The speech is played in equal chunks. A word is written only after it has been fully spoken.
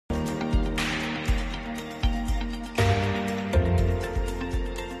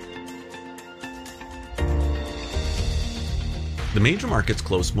The major markets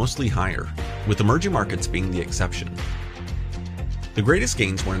closed mostly higher, with emerging markets being the exception. The greatest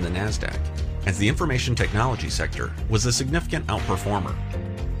gains were in the Nasdaq, as the information technology sector was a significant outperformer.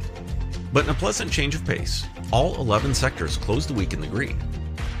 But in a pleasant change of pace, all 11 sectors closed the week in the green.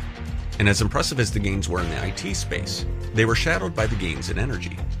 And as impressive as the gains were in the IT space, they were shadowed by the gains in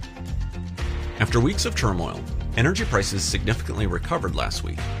energy. After weeks of turmoil, energy prices significantly recovered last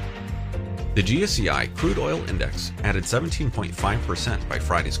week. The GSCI Crude Oil Index added 17.5% by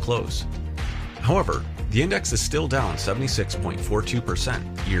Friday's close. However, the index is still down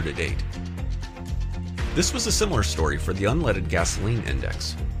 76.42% year to date. This was a similar story for the unleaded gasoline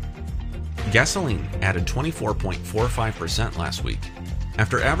index. Gasoline added 24.45% last week,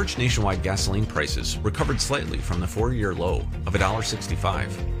 after average nationwide gasoline prices recovered slightly from the 4-year low of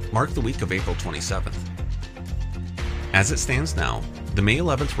 $1.65, marked the week of April 27th. As it stands now, the May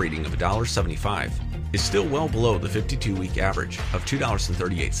 11th reading of $1.75 is still well below the 52-week average of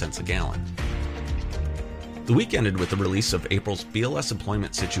 $2.38 a gallon. The week ended with the release of April's BLS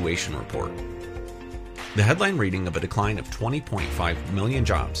Employment Situation Report. The headline reading of a decline of 20.5 million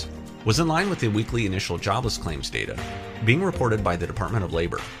jobs was in line with the weekly initial jobless claims data being reported by the Department of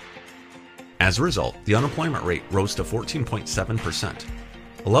Labor. As a result, the unemployment rate rose to 14.7%,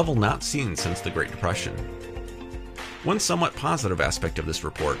 a level not seen since the Great Depression. One somewhat positive aspect of this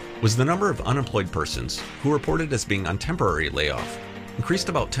report was the number of unemployed persons who reported as being on temporary layoff increased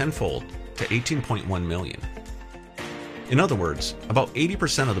about tenfold to 18.1 million. In other words, about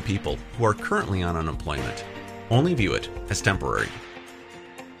 80% of the people who are currently on unemployment only view it as temporary.